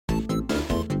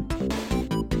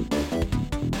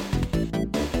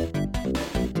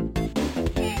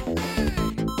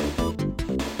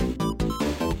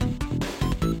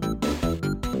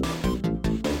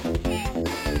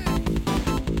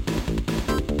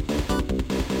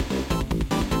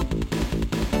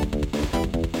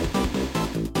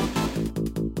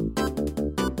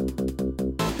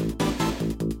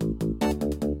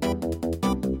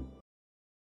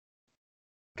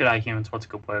G'day humans, what's a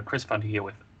good word? Chris Bundy here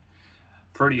with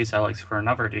Fruity Alex for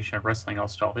another edition of Wrestling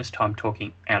Old Style, this time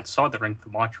talking outside the ring for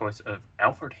my choice of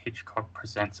Alfred Hitchcock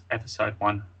Presents Episode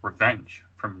 1 Revenge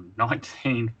from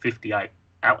 1958.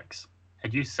 Alex,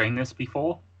 had you seen this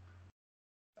before?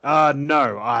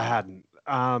 No, I hadn't.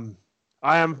 I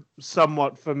am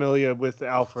somewhat familiar with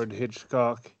Alfred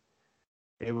Hitchcock.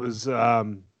 It was,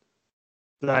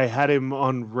 they had him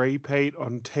on repeat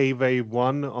on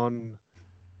TV1 on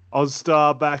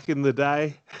Ozstar back in the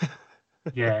day.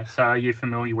 Yeah, so are you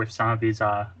familiar with some of his,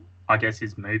 I guess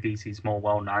his movies he's more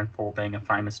well known for being a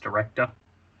famous director?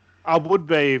 I would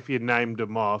be if you named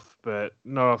him off, but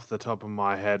not off the top of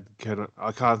my head.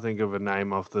 I can't think of a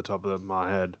name off the top of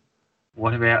my head.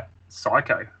 What about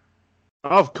Psycho?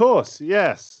 Of course,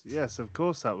 yes. Yes, of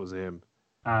course that was him.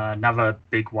 Another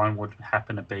big one would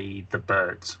happen to be The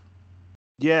Birds.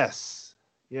 Yes.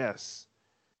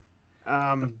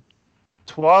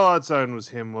 Twilight Zone was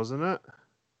him, wasn't it?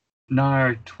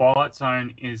 No, Twilight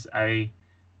Zone is a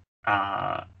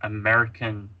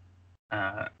American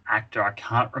actor. I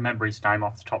can't remember his name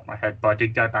off the top of my head, but I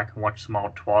did go back and watch some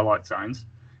old Twilight Zones.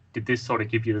 Did this sort of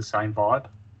give you the same vibe?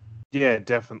 Yeah,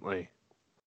 definitely.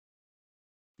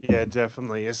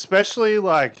 Especially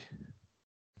like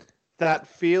that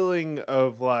feeling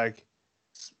of like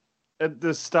at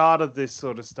the start of this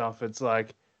sort of stuff, it's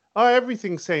like, oh,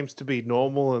 everything seems to be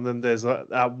normal, and then there's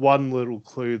that one little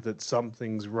clue that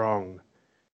something's wrong,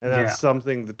 and that's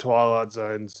something the Twilight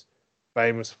Zone's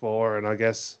famous for, and I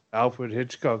guess Alfred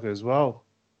Hitchcock as well.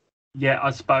 Yeah,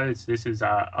 I suppose this is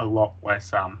a lot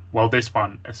less, well, this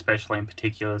one especially in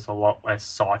particular is a lot less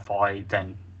sci-fi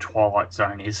than Twilight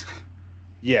Zone is.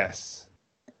 Yes.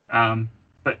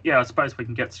 But yeah, I suppose we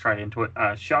can get straight into it.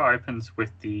 Show opens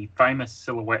with the famous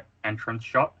silhouette entrance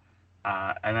shot,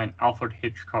 and then Alfred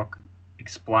Hitchcock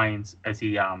explains as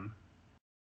he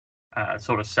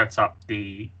sort of sets up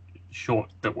the short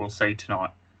that we'll see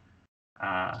tonight,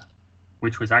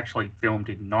 which was actually filmed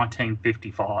in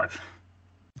 1955.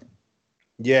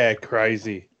 Yeah,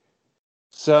 crazy.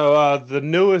 So the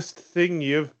newest thing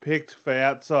you've picked for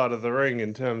outside of the ring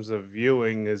in terms of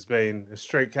viewing has been a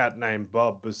street cat named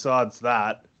Bob. Besides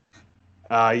that,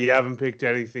 you haven't picked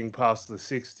anything past the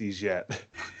 60s yet.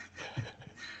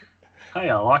 Hey,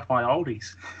 I like my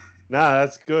oldies. No,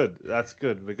 that's good. That's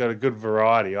good. We've got a good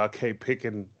variety. I keep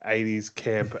picking 80s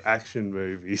camp action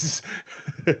movies.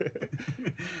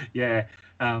 Yeah,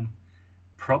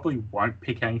 probably won't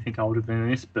pick anything older than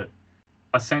this, but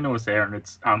I seen it was there, and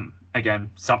it's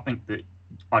again something that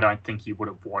I don't think you would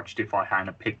have watched if I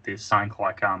hadn't picked this. Something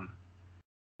like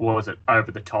what was it,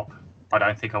 Over the Top? I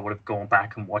don't think I would have gone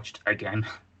back and watched it again.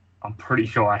 I'm pretty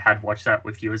sure I had watched that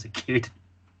with you as a kid.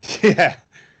 Yeah.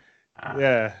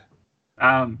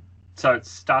 So it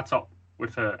starts off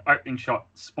with an opening shot,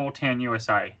 small town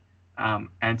USA, and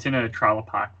it's in a trailer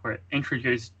park. We're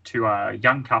introduced to a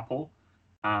young couple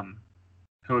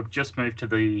who have just moved to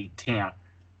the town.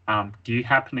 Do you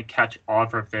happen to catch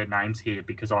either of their names here?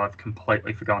 Because I've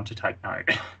completely forgotten to take note.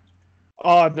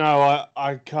 Oh, no,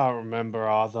 I can't remember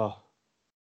either.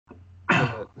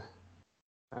 But,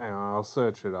 hang on, I'll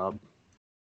search it up.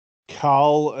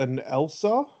 Carl and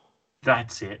Elsa?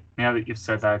 That's it. Now that you've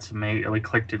said that, it's immediately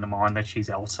clicked into mind that she's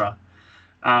Elsa.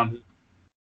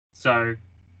 So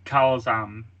Carl's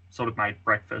sort of made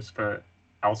breakfast for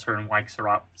Elsa and wakes her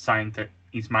up saying that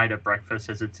he's made her breakfast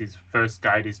as it's his first day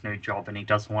at his new job and he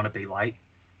doesn't want to be late.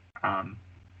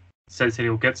 Says that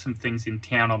he'll get some things in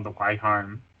town on the way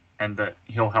home and that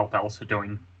he'll help Elsa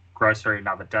doing grocery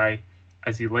another day.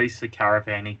 As he leaves the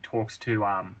caravan, he talks to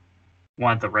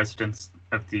one of the residents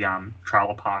of the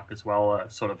trailer park as well,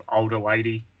 a sort of older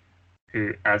lady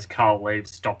who, as Carl leaves,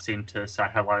 stops in to say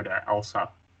hello to Elsa.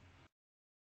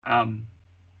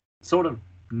 Sort of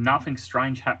nothing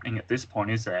strange happening at this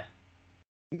point, is there?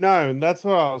 No, and that's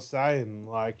what I was saying.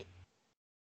 Like,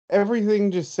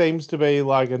 everything just seems to be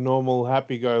like a normal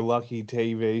happy-go-lucky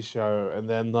TV show, and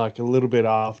then like a little bit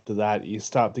after that, you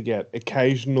start to get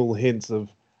occasional hints of,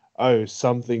 oh,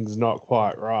 something's not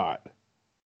quite right.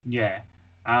 Yeah.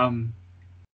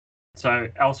 So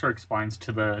Elsa explains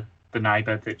to the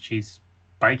neighbour that she's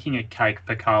baking a cake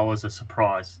for Carl as a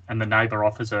surprise, and the neighbour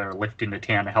offers her a lift into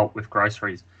town to help with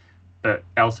groceries. But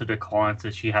Elsa declines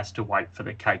as she has to wait for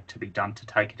the cake to be done to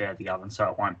take it out of the oven so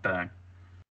it won't burn.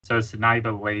 So as the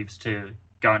neighbour leaves to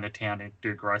go into town and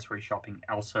do grocery shopping,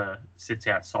 Elsa sits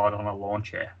outside on a lawn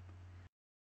chair.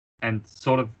 And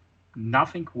sort of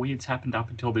nothing weird's happened up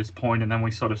until this point, and then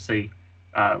we sort of see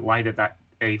later that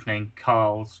evening,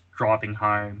 Carl's driving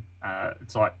home.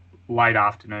 It's like late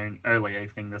afternoon, early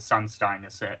evening, the sun's starting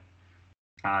to set.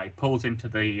 He pulls into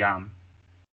the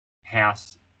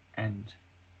house and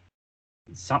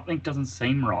something doesn't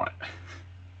seem right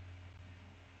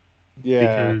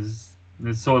Yeah. because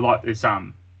there's sort of like this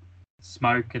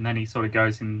smoke, and then he sort of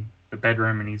goes in the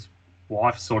bedroom, and his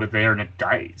wife's sort of there in a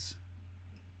daze.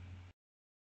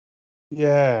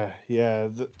 Yeah, yeah.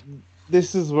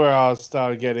 This is where I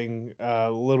started getting a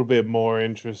little bit more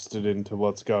interested into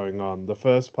what's going on. The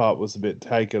first part was a bit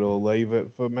take it or leave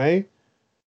it for me,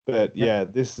 but Yep. yeah,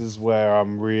 this is where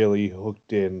I'm really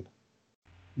hooked in.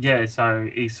 Yeah, so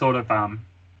he sort of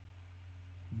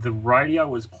the radio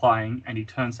was playing, and he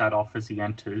turns that off as he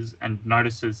enters, and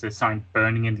notices there's something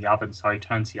burning in the oven. So he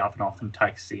turns the oven off and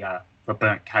takes the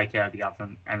burnt cake out of the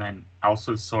oven, and then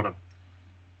Elsa's sort of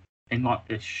in like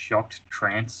this shocked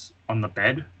trance on the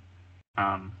bed,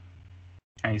 um,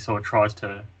 and he sort of tries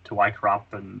to wake her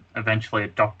up, and eventually a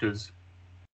doctor's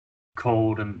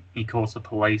called, and he calls the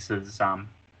police as and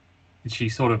she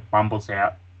sort of mumbles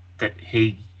out that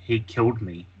he killed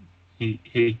me,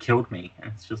 he killed me,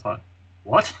 and it's just like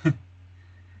what.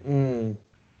 Mm,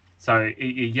 So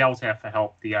he yells out for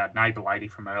help. The neighbour lady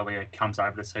from earlier comes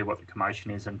over to see what the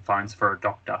commotion is and phones for a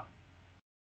doctor.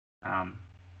 Um,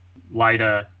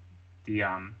 Later,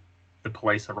 the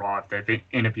police arrive. They're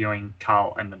interviewing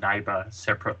Carl and the neighbour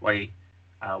separately,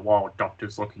 while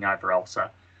doctor's looking over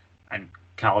Elsa. And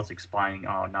Carl's explaining,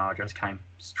 "Oh no, I just came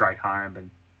straight home," and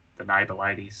the neighbour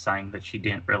lady's saying that she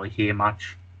didn't really hear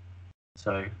much.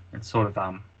 So it's sort of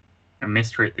a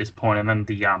mystery at this point. And then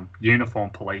the uniform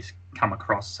police come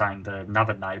across saying that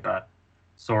another neighbour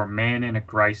saw a man in a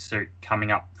grey suit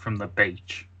coming up from the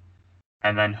beach,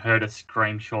 and then heard a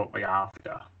scream shortly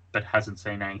after, but hasn't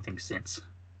seen anything since.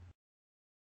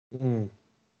 mm.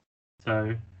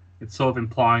 So it's sort of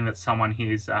implying that someone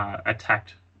here's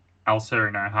attacked Elsa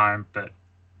in her home, but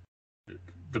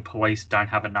the police don't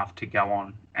have enough to go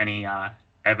on any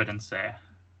evidence there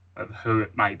of who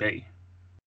it may be.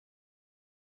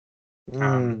 Um,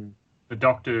 Mm. the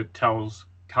doctor tells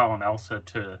Carl and Elsa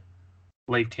to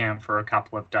leave town for a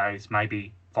couple of days,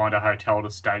 maybe find a hotel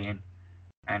to stay in.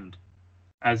 And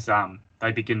as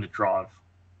they begin to drive,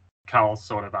 Carl's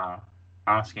sort of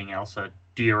asking Elsa,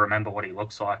 "Do you remember what he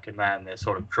looks like?" And then they're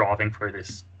sort of driving through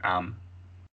this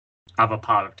other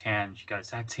part of town. She goes,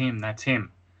 "That's him, that's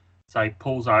him." So he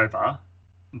pulls over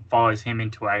and follows him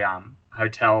into a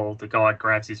hotel. The guy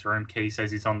grabs his room key,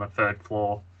 says he's on the third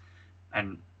floor.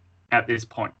 And at this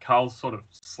point, Carl's sort of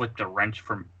slipped a wrench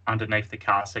from underneath the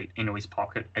car seat into his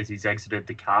pocket as he's exited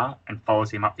the car, and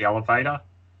follows him up the elevator.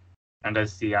 And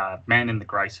as the man in the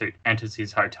grey suit enters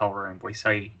his hotel room, we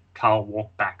see Carl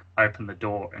walk back, open the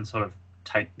door, and sort of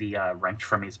take the wrench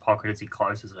from his pocket as he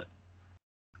closes it.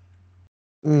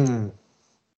 Mm.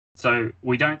 So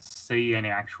we don't see any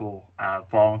actual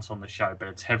violence on the show, but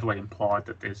it's heavily implied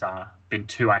that there's been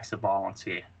two acts of violence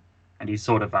here, and he's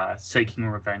sort of seeking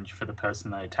revenge for the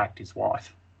person that attacked his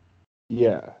wife.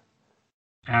 Yeah.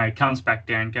 He comes back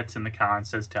down, gets in the car, and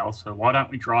says to Elsa, "Why don't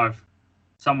we drive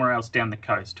somewhere else down the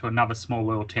coast to another small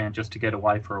little town just to get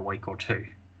away for a week or two?"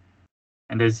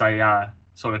 And as they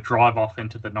sort of drive off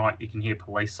into the night, you can hear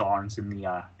police sirens in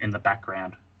the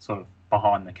background, sort of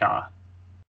behind the car.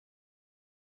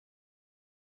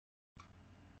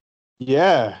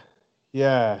 Yeah.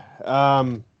 Yeah.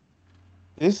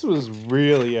 This was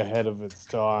really ahead of its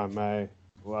time, eh?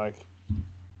 Like,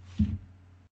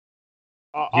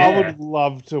 I Yeah, would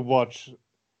love to watch,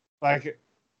 like,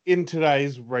 in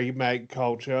today's remake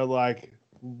culture, like,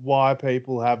 why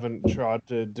people haven't tried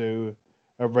to do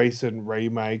a recent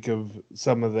remake of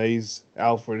some of these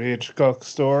Alfred Hitchcock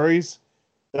stories.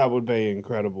 That would be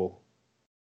incredible.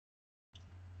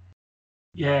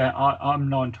 yeah, I'm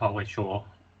not entirely sure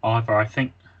either. I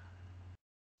think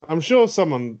I'm sure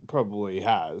someone probably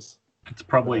has, it's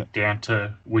probably but down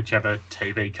to whichever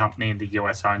TV company in the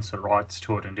US owns the rights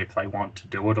to it, and if they want to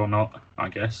do it or not, I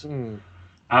guess. mm,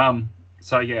 Um,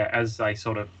 so yeah, as they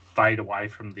sort of fade away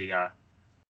from the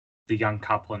young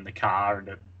couple in the car, and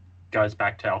it goes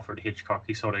back to Alfred Hitchcock,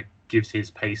 he sort of gives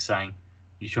his piece saying,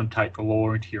 "You shouldn't take the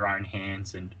law into your own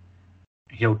hands," and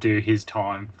he'll do his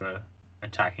time for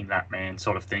attacking that man,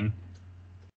 sort of thing,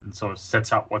 and sort of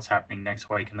sets up what's happening next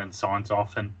week, and then signs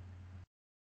off. And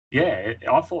yeah,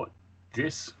 I thought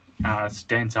this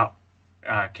stands up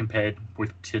compared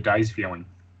with today's viewing.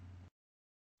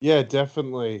 yeah,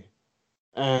 definitely.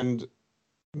 And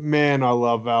man, I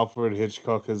love Alfred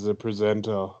Hitchcock as a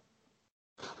presenter.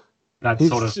 That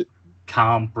sort He's of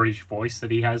calm British voice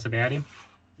that he has about him.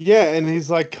 yeah, and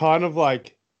he's like kind of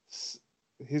like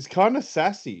he's kind of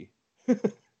sassy.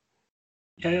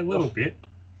 Yeah, a little bit.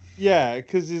 Yeah,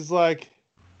 because he's like,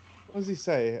 what does he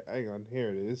say? Hang on, here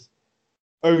it is.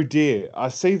 Oh dear, I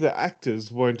see the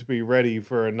actors won't be ready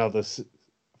for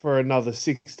for another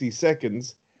 60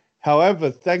 seconds.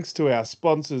 However, thanks to our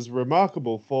sponsor's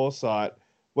remarkable foresight,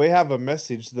 we have a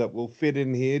message that will fit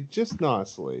in here just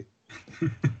nicely.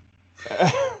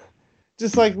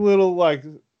 Just like little like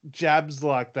jabs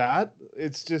like that.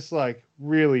 It's just like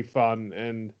really fun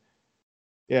and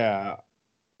yeah,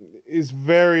 is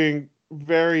very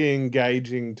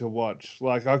engaging to watch.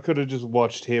 Like I could have just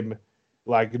watched him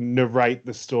like narrate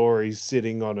the story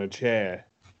sitting on a chair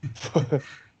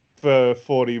for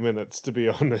 40 minutes, to be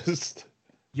honest.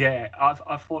 Yeah,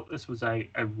 I thought this was a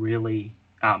really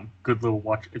good little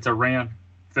watch. It's around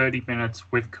 30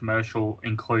 minutes with commercial,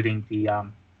 including the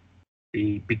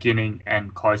beginning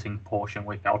and closing portion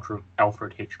with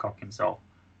Alfred Hitchcock himself.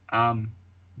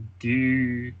 Do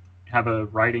you have a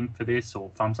rating for this, or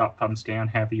thumbs up, thumbs down,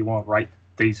 however you want to rate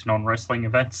these non-wrestling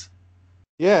events?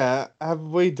 Yeah, have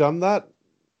we done that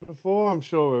before? I'm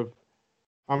sure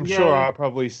Yeah, I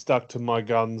probably stuck to my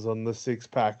guns on the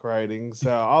 6-pack rating,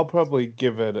 so I'll probably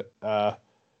give it I'll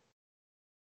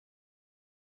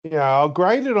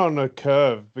grade it on a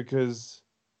curve because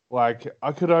like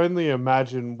I could only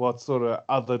imagine what sort of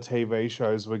other TV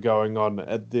shows were going on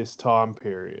at this time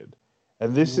period.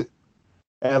 And this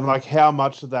and like how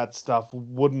much of that stuff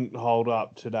wouldn't hold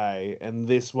up today, and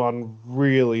this one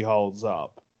really holds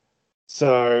up.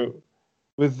 So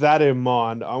with that in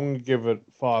mind, I'm gonna give it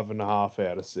 5.5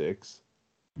 out of 6.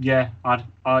 yeah,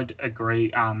 I'd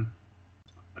agree.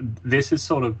 This is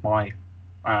sort of my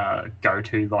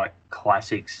go-to like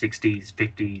classic 60s,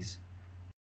 50s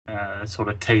sort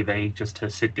of TV just to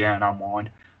sit down and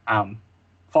unwind.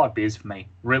 5 beers for me,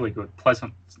 really good,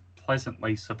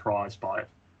 pleasantly surprised by it.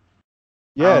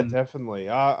 Yeah, definitely.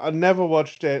 I never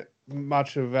watched it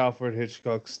much of Alfred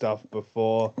Hitchcock stuff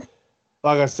before.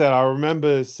 Like I said, I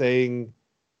remember seeing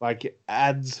like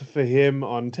ads for him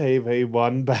on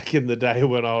TV1 back in the day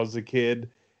when I was a kid,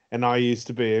 and I used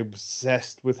to be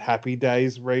obsessed with Happy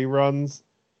Days reruns.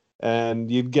 And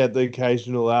you'd get the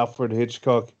occasional Alfred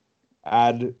Hitchcock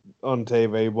ad on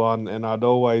TV1, and I'd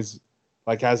always,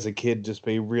 like as a kid, just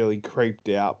be really creeped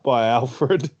out by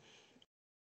Alfred.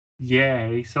 Yeah,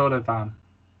 he sort of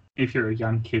if you're a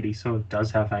young kid, he sort of does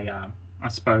have I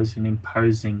suppose, an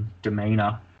imposing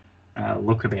demeanor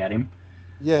look about him.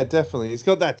 Yeah, definitely. He's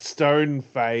got that stone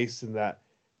face and that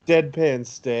deadpan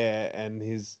stare, and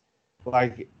his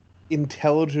like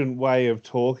intelligent way of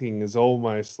talking is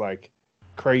almost like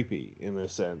creepy in a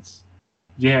sense.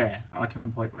 Yeah, I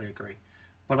completely agree.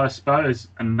 But I suppose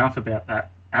enough about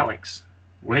that. Alex,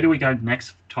 where do we go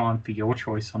next time for your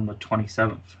choice on the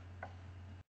 27th?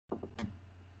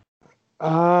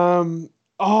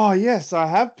 Oh yes, I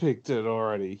have picked it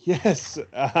already. Yes.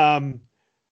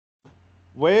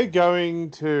 We're going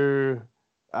to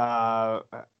uh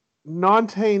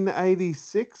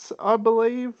 1986, I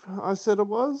believe I said it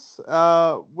was.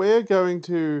 We're going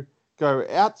to go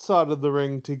outside of the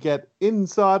ring to get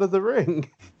inside of the ring.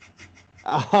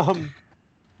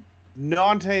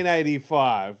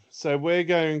 1985. So we're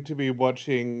going to be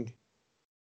watching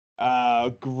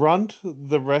Grunt,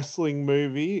 the wrestling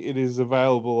movie. It is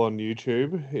available on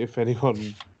YouTube if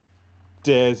anyone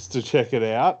dares to check it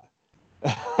out.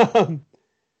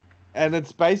 And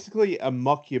it's basically a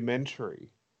mockumentary.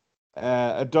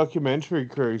 A documentary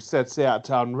crew sets out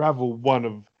to unravel one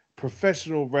of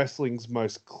professional wrestling's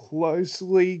most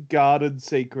closely guarded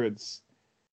secrets.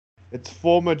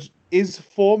 Former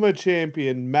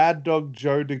champion Mad Dog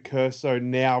Joe DeCurso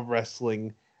now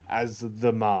wrestling as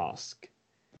The Mask.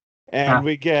 And Ah,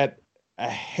 we get a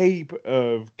heap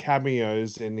of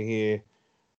cameos in here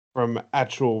from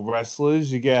actual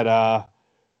wrestlers. You get the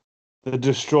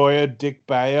Destroyer, Dick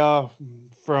Bayer,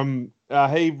 from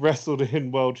he wrestled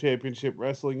in World Championship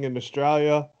Wrestling in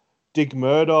Australia. Dick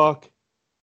Murdoch,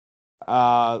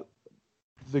 the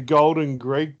Golden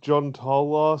Greek, John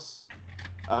Tolos,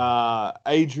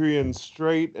 Adrian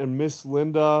Street, and Miss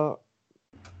Linda.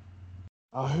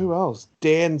 Who else?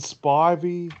 Dan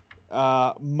Spivey,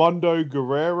 Mondo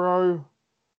Guerrero.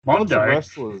 Lots of Mondo.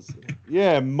 wrestlers.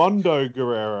 Yeah, Mondo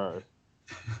Guerrero.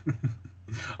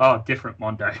 Oh, different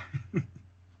Mondo.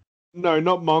 No,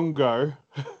 not Mongo.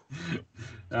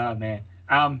 Oh man.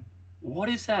 What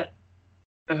is that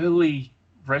early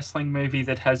wrestling movie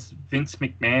that has Vince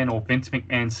McMahon or Vince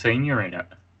McMahon Senior in it?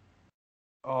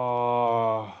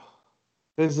 Oh,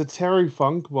 there's a Terry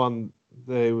Funk one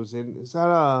that he was in. Is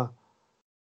that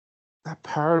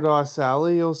Paradise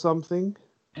Alley or something?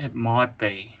 It might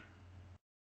be.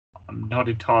 I'm not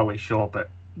entirely sure, but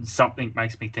something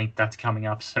makes me think that's coming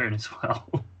up soon as well.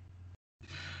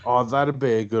 Oh, that'd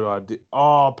be a good idea.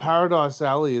 Oh, Paradise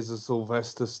Alley is a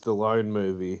Sylvester Stallone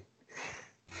movie.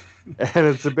 And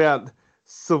it's about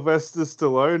Sylvester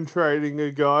Stallone training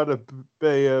a guy to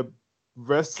be a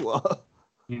wrestler.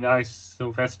 You know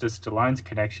Sylvester Stallone's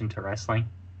connection to wrestling.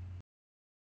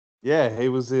 Yeah, he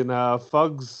was in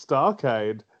Fug's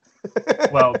Starcade.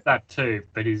 Well, that too,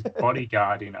 but his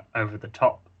bodyguard in Over the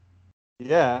Top.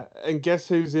 Yeah, and guess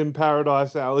who's in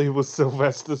Paradise Alley with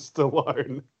Sylvester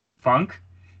Stallone? Funk?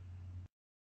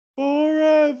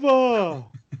 Forever!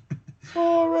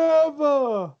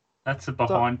 Forever! That's a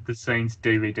behind the scenes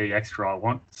DVD extra. I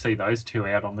want to see those two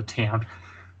out on the town.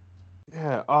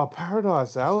 Yeah, oh,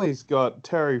 Paradise Alley's got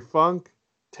Terry Funk,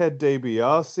 Ted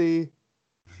DiBiase,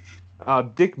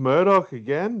 Dick Murdoch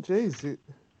again. Jeez,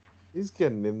 he's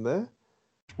getting in there.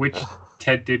 Which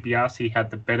Ted DiBiase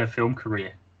had the better film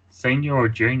career, senior or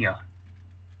junior?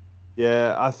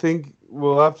 Yeah, I think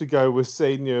we'll have to go with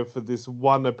Senior for this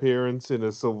one appearance in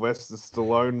a Sylvester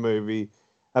Stallone movie.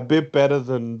 A bit better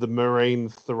than the Marine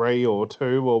 3 or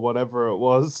 2 or whatever it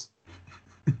was.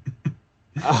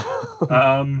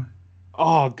 Oh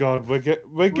God, we're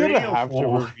gonna have to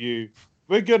review.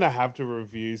 We're gonna have to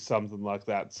review something like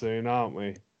that soon, aren't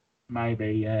we?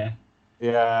 Maybe, yeah.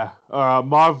 Yeah.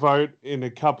 My vote in a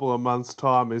couple of months'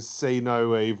 time is See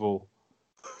No Evil.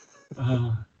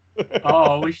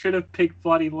 Oh, we should have picked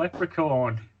bloody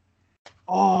Leprechaun.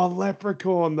 Oh,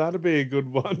 Leprechaun, that'd be a good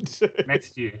one too.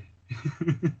 Next year.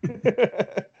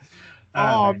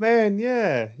 Oh man,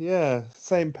 yeah.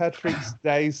 St. Patrick's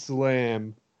Day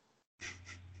Slam.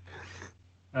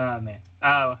 Oh man.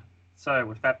 So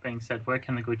with that being said, where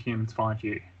can the good humans find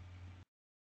you?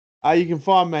 You can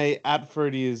find me at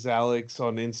Fruity is Alex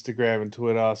on Instagram and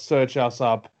Twitter. Search us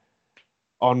up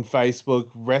on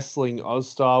Facebook, Wrestling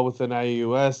Ozstar with an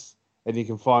AUS, and you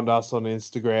can find us on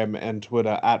Instagram and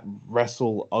Twitter at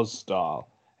Wrestle Ozstar.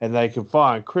 And they can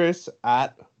find Chris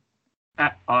at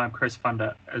I'm Chris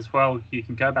Funder. As well, you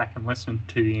can go back and listen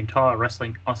to the entire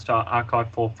Wrestling Ozstar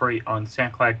archive for free on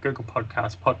SoundCloud, Google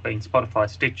Podcasts, Podbean, Spotify,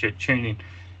 Stitcher, TuneIn,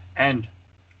 and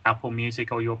Apple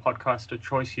Music or your podcast of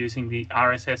choice using the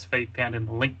RSS feed found in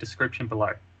the link description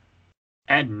below.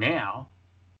 And now,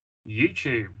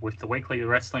 YouTube, with the weekly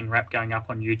wrestling wrap going up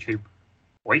on YouTube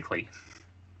weekly.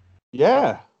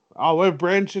 Yeah. Oh, we're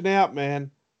branching out,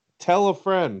 man. Tell a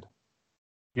friend.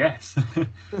 Yes.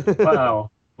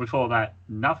 Well, with all that,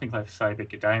 nothing left to say but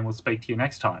good day, and we'll speak to you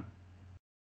next time.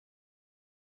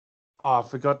 Oh, I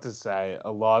forgot to say,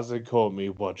 Eliza caught me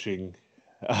watching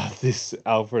this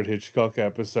Alfred Hitchcock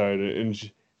episode,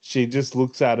 and she just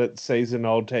looks at it, sees an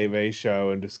old TV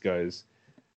show, and just goes,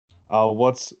 "Oh,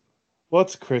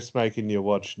 what's Chris making you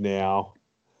watch now?"